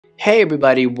Hey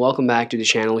everybody, welcome back to the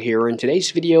channel here. In today's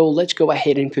video, let's go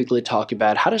ahead and quickly talk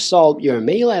about how to solve your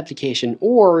mail application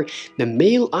or the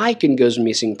mail icon goes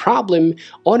missing problem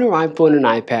on your iPhone and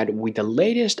iPad with the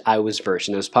latest iOS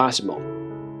version as possible.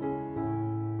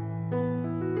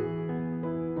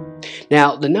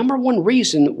 Now, the number one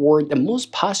reason or the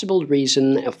most possible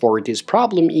reason for this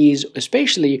problem is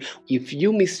especially if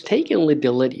you mistakenly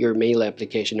delete your mail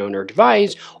application on your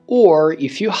device, or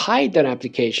if you hide that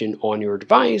application on your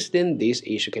device, then this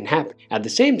issue can happen. At the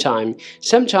same time,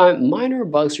 sometimes minor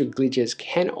bugs or glitches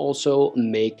can also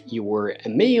make your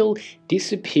mail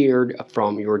disappear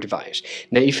from your device.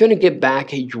 Now, if you want to get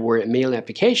back your mail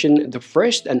application, the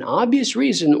first and obvious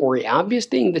reason or obvious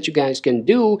thing that you guys can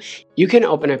do, you can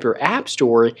open up your app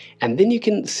store and then you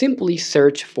can simply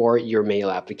search for your mail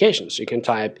application. So you can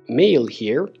type mail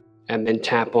here and then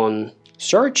tap on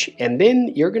search, and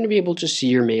then you're going to be able to see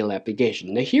your mail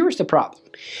application. Now here's the problem.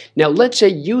 Now let's say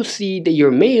you see that your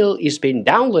mail is being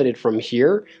downloaded from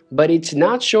here, but it's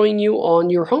not showing you on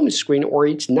your home screen, or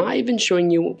it's not even showing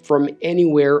you from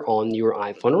anywhere on your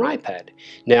iPhone or iPad.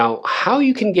 Now, how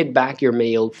you can get back your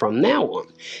mail from now on?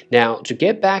 Now, to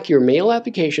get back your mail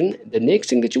application, the next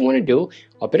thing that you want to do,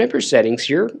 open up your settings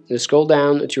here, scroll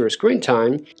down to your screen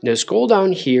time, now scroll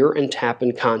down here and tap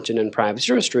on content and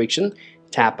privacy restriction,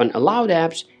 tap on allowed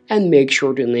apps, and make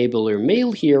sure to enable your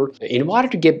mail here in order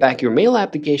to get back your mail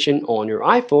application on your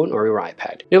iPhone or your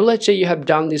iPad. Now let's say you have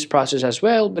done this process as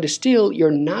well, but still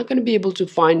you're not going to be able to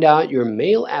find out your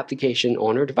mail application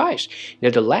on your device. Now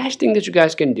the last thing that you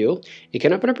guys can do, you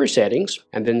can open up your settings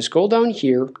and then scroll down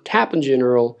here, tap on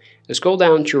general, scroll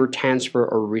down to your transfer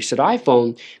or reset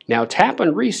iPhone. Now tap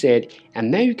on reset,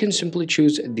 and now you can simply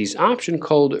choose this option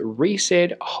called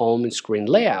reset home screen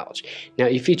layout. Now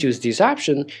if you choose this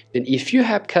option, then if you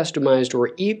have customized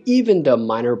or even the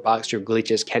minor bugs or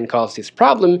glitches can cause this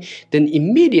problem, then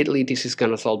immediately this is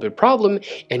going to solve the problem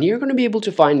and you're going to be able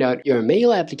to find out your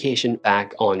mail application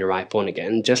back on your iPhone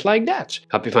again, just like that.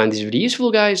 Hope you find this video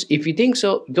useful, guys. If you think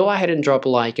so, go ahead and drop a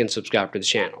like and subscribe to the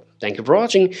channel. Thank you for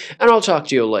watching, and I'll talk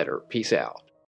to you later. Peace out.